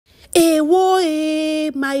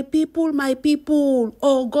My people,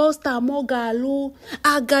 Augusta Mogalu,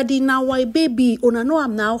 Agadi na why baby, una know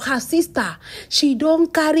am now, her sister, she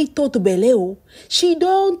don't carry to belle o. She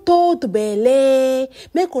don't to belle.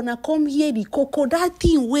 Make una come here the cocoa, that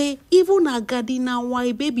thing way, even Agadi na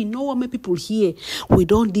why baby, no one make people here, we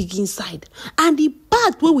don't dig inside. And the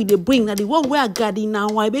part where we dey bring, na the one where Agadi na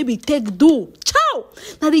why baby take do. Ciao!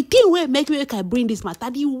 Now the thing where make I bring this matter,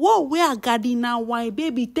 the one where Agadi na why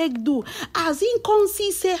baby take do, as in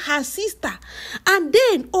Consi say her sister. And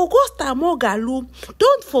then Augusta Mogalu,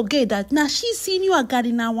 don't forget that now she senior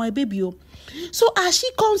Agadi na why baby. So as she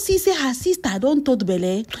come see say her sister don't told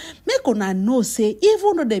belle, make una know say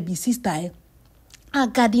even though they be sister,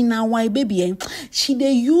 Agadi na why baby, she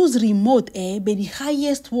dey use remote, but the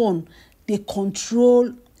highest one they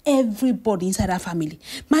control everybody inside her family.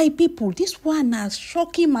 My people, this one has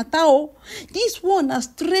shocking matter. Oh. This one has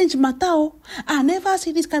strange matter. Oh. I never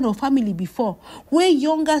see this kind of family before. Where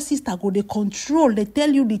younger sister go, they control, they tell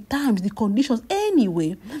you the times, the conditions.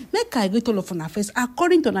 Anyway, make I get all of on our face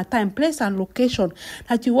according to our time, place, and location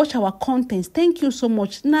that you watch our contents. Thank you so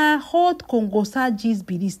much. Now, hot Congo gist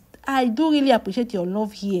be this. I do really appreciate your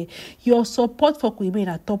love here. Your support for Queen May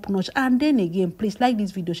at top notch. And then again, please like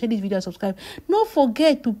this video, share this video, and subscribe. Don't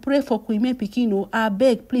forget to pray for Queen May Pikino. I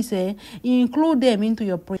beg, please, include them into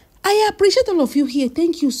your prayer. I appreciate all of you here.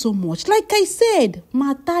 Thank you so much. Like I said,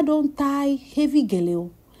 Mata don't tie heavy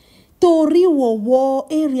geleo. Tori war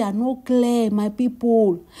area no clear, my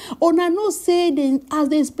people. Ona no say then as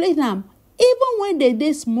they explain them. Even when they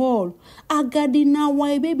dey small, Agadi na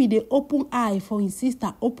why baby they open eye for his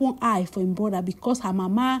sister, open eye for him brother because her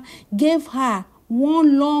mama gave her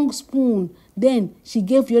one long spoon. Then she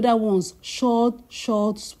gave the other ones short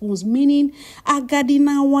spoons. Meaning, Agadi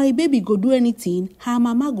na why baby go do anything, her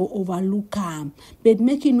mama go overlook am. But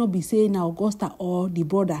make it not be saying na Augusta or the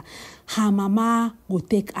brother. Her mama go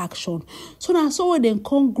take action. So now so when they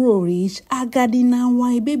come grow rich, Agadi na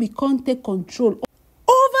why baby can't take control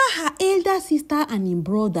over her elder sister and him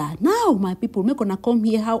brother. Now, my people, make una come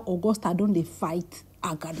here how Augusta don't they fight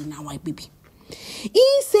Agadi na why baby.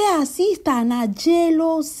 He say her sister na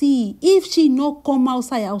jealousy. If she no come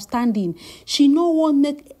outside outstanding, she no want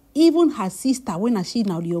make even her sister when she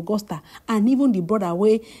now the Augusta and even the brother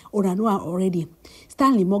way una know already.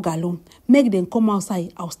 Stanley Mogalu make them come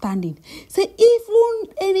outside outstanding. Say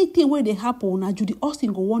even anything where they happen, now Judy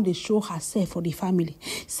Austin go want to show herself for the family.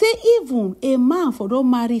 Say even a man for don't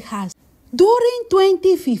marry her. During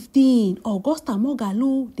 2015, Augusta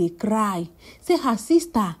Mogalu they cry. Say her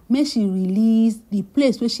sister may she release the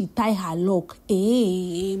place where she tie her lock.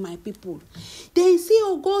 Hey, my people. They say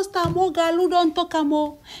Augusta Mogalu don't talk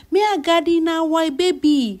amo. May Agadi na why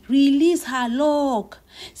baby release her lock.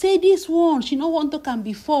 Say this one, she no want to come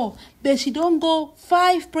before, but she don't go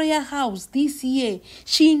 5 prayer house this year.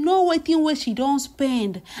 She know waiting where she don't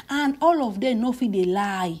spend, and all of them no fit dey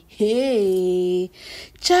lie. Hey,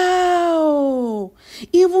 ciao.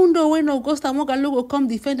 Even though when Augusta Mogalu go come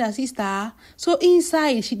defend her sister, so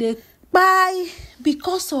inside she dey buy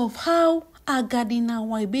because of how Agadi na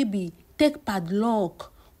why baby take padlock.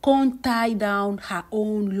 Can't tie down her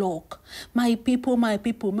own lock. My people, may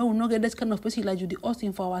we not get this kind of person like Judy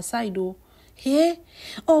Austin for our side, though. Hey,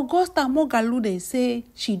 Augusta Mogalu, they say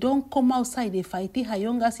she don't come outside, they fight her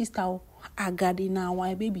younger sister, Agadi na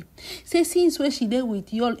why baby. Say since where she there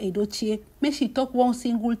with y'all Edochie, may she talk one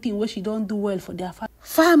single thing where she don't do well for their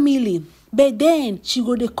family. But then she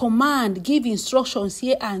go the command, give instructions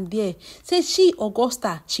here and there. Say she,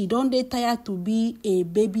 Augusta, she don't dey tired to be a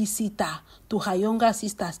babysitter to her younger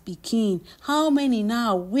sister speaking. How many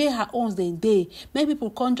now? Where her owns then dey? Many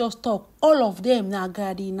people can't just talk. All of them na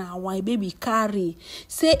Agadi na why baby carry.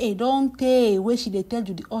 Say a don't tell where she dey tell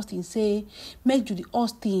Judy Austin say make Judy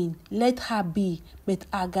Austin let her be. But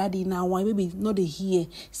Agadi na why baby not dey hear.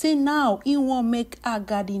 Say now he won't make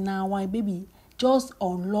Agadi na why baby just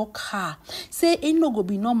unlock her. Say it no go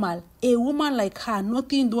be normal. A woman like her,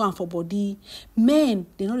 nothing do am for body. Men,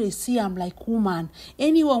 they know they see am like woman.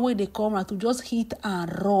 Anyone where they come out to just hit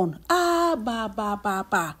and run.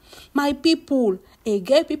 Ba. My people, a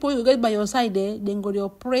get people you get by your side there, then go they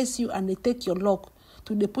oppress you and they take your luck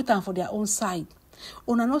to they put them for their own side.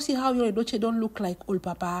 Una no see how your Edoche don't look like old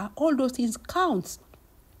papa. All those things counts.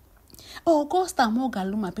 Augusta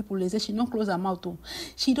Mogalu, my people, they say she don't close her mouth.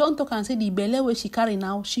 She don't talk and say the belle where she carry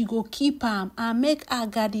now, she go keep am and make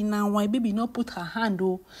Agadi na why baby not put her hand.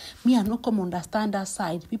 Me I no come understand that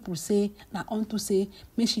side. People say na on to say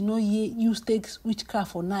me she no use takes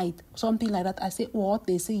witchcraft for night, something like that. I say what?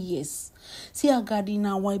 They say yes. See Agadi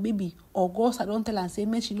na why baby Augusta don tell am say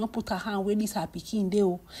make she no put her hand where this her pikin dey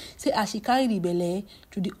o. Say as she carry the belle,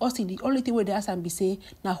 Judy Austin, the only thing wey dey ask am be say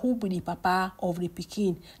na who be the papa of the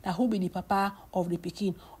pikin? Na who be the papa of the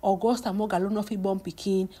pikin? Augusta Moghalu no fit born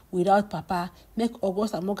pikin without papa. Make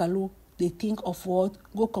Augusta Moghalu dey think of what?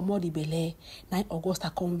 Go comot the belle. Na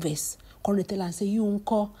Augusta come vex. Come dey tell am say you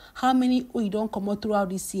unko, how many wey you don comot throughout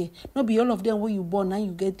this year? No be all of them wey you born na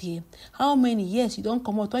you get here. How many years you don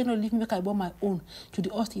comot? Why you no leave me make I born my own?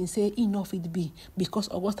 Judy Austin say e no fit be because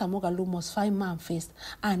Augusta Moghalu must find man first.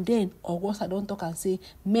 And then Augusta don talk and say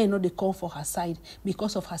men no dey come for her side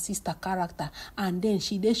because of her sister character. And then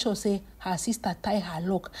she dey sure say her sister tie her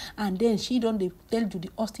lock. And then she don dey tell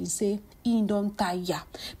Judy Austin say e don tire.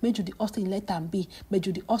 Make Judy Austin let am be. But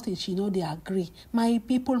Judy Austin, she no dey agree. My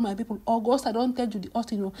people, Augusta don tell Judy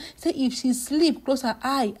Austin say if she sleep close her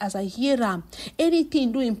eye as I hear am,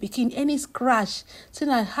 anything do in pikin, any scratch, say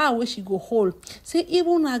na her wey she go hold. Say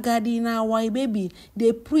even Agadi na why baby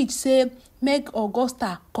dey preach say make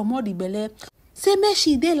Augusta comot the belle. Say make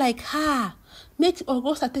she dey like her. Make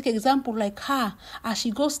Augusta take example like her as she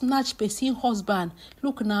go snatch person husband.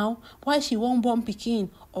 Look now, why she won't born pikin?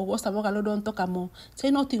 Augusta Moghalu don talk am. Say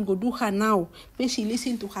nothing go do her now. Make she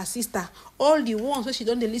listen to her sister. All the ones wey she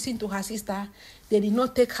don dey listen to her sister, they did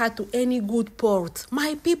not take her to any good port.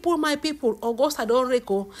 My people, Augusta don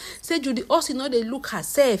reko. Say Judy Austin no dey look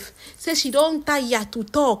herself. Say she don tire to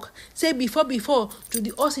talk. Say before,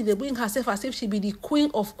 Judy Austin dey bring herself as if she be the queen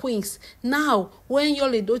of queens. Now, when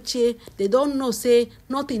Yul Edochie, they don't know say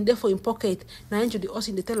nothing there for in pocket. Now Judy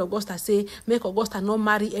Austin dey tell Augusta say make Augusta not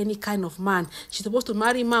marry any kind of man. She supposed to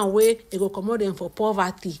marry man wey e go comot them for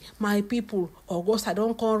poverty. My people, Augusta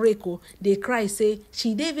don come reko. They cry say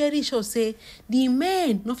she dey very sure say the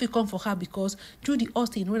men no fit come for her because Judy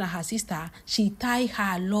Austin, when her sister, she tie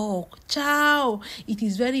her lock. Ciao. It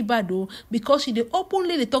is very bad though, because she dey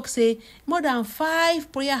openly dey talk say more than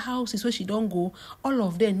 5 prayer houses where she don't go, all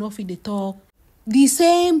of them no fit dey talk the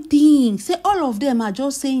same thing. Say all of them are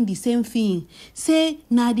just saying the same thing. Say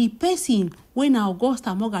na the person when Augusta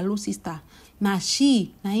Moghalu sister, na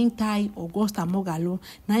she na him tie Augusta Moghalu,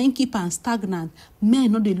 na him keep am stagnant.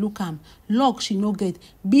 Men no dey look am, luck she no get,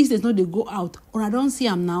 business no dey go out. Una don see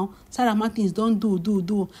am now. Sarah Martins don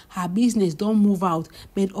do her business don move out.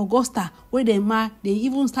 But Augusta, wey dem they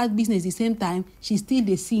even start business the same time, she still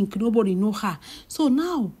dey sink. Nobody know her. So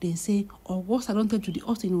now they say Augusta don tell Judy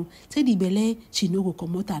Austin say the belle she no go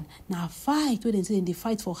comot am. Na fight wey dem say they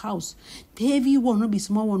fight for house. The heavy one no be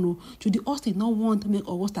small one. Judy Austin no want to make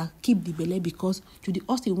Augusta keep the belle because Judy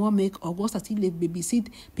Austin want make Augusta still dey babysit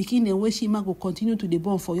pikin dem wey she ma go continue to dey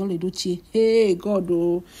born for Yul Edochie. Hey God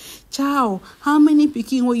ciao. How many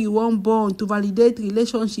pikin wey you want born to validate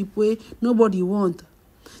relationship wey nobody want?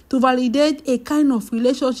 To validate a kind of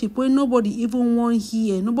relationship where nobody even want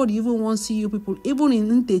hear, nobody even want see you people. Even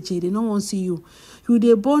in Nteche, they don't want see you. You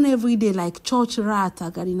dey born every day like church rat,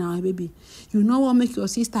 Agadi now, baby. You know what make your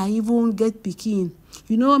sister even get pikin.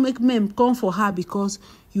 You know what make men come for her because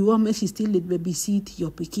you want make she still babysit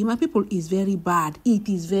your pikin. My people, is very bad. It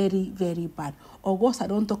is very, very bad. Augusta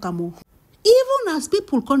don't talk more. Even as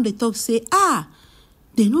people come they talk say,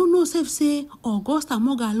 they don't know safe say Augusta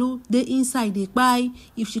Moghalu they inside they buy.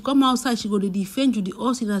 If she come outside, she go to defend Judy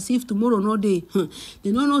Austin as if tomorrow no day.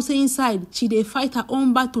 They don't know say inside she they fight her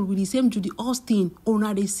own battle with the same Judy Austin.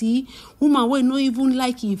 Now they see woman wey no even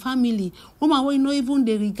like in family, woman wey no even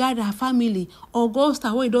they regard her family.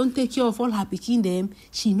 Augusta wey don't take care of all her pikin them.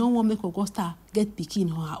 She no want make Augusta get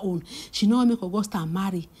pikin on her own. She no want make Augusta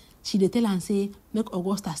marry. She dey tell and say make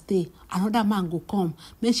Augusta stay, another man go come,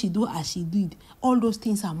 make she do as she did. All those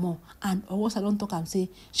things and more. And Augusta don't talk and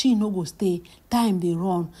say she no go stay. Time they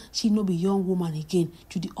run. She no be young woman again.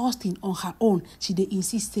 Judy Austin on her own, she dey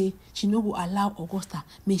insist say she no go allow Augusta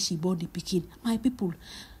make she born the pikin. My people,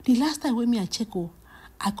 the last time when me I check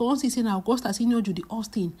I can't see say na Augusta senior Judy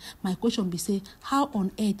Austin. My question be say, how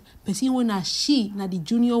on earth person when na she na the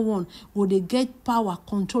junior one will they get power,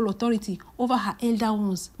 control, authority over her elder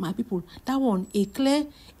ones? My people, that one a clear,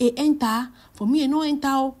 a enter. For me, a no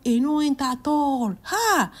enter, at all.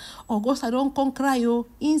 Augusta don't come cry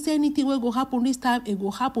Insane anything will go happen this time, it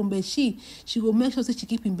go happen. But she go make sure say she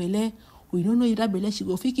keep in belle. We don't know if that belle she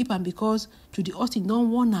go fit keep am because Judy Austin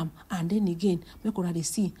don't want am. And then again, make una dey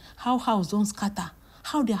see how house don't scatter.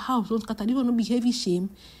 How their house don't scatter. They gonna be heavy shame.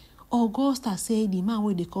 Augusta say the man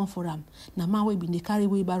wey dey come for am na man wey been dey carry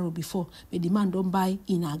wheelbarrow before, but the man don buy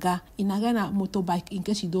inaga na motorbike. In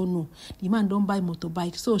case you don't know, the man don buy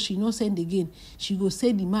motorbike, so she no send again. She go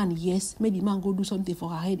say the man yes, make the man go do something for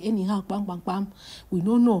her head anyhow. Bam bam bam. We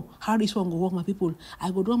don't know how this one go work, my people. I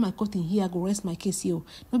go draw my curtain here. I go rest my case here.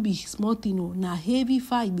 No be small thing. Na heavy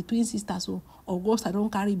fight between sisters. So Augusta don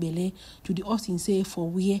carry belle. Judy Austin say for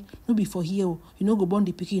where? No be for here. You no go born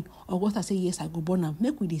the pikin. Augusta say yes, I go born am.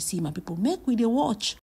 Make we dey see, my people. Make we dey watch.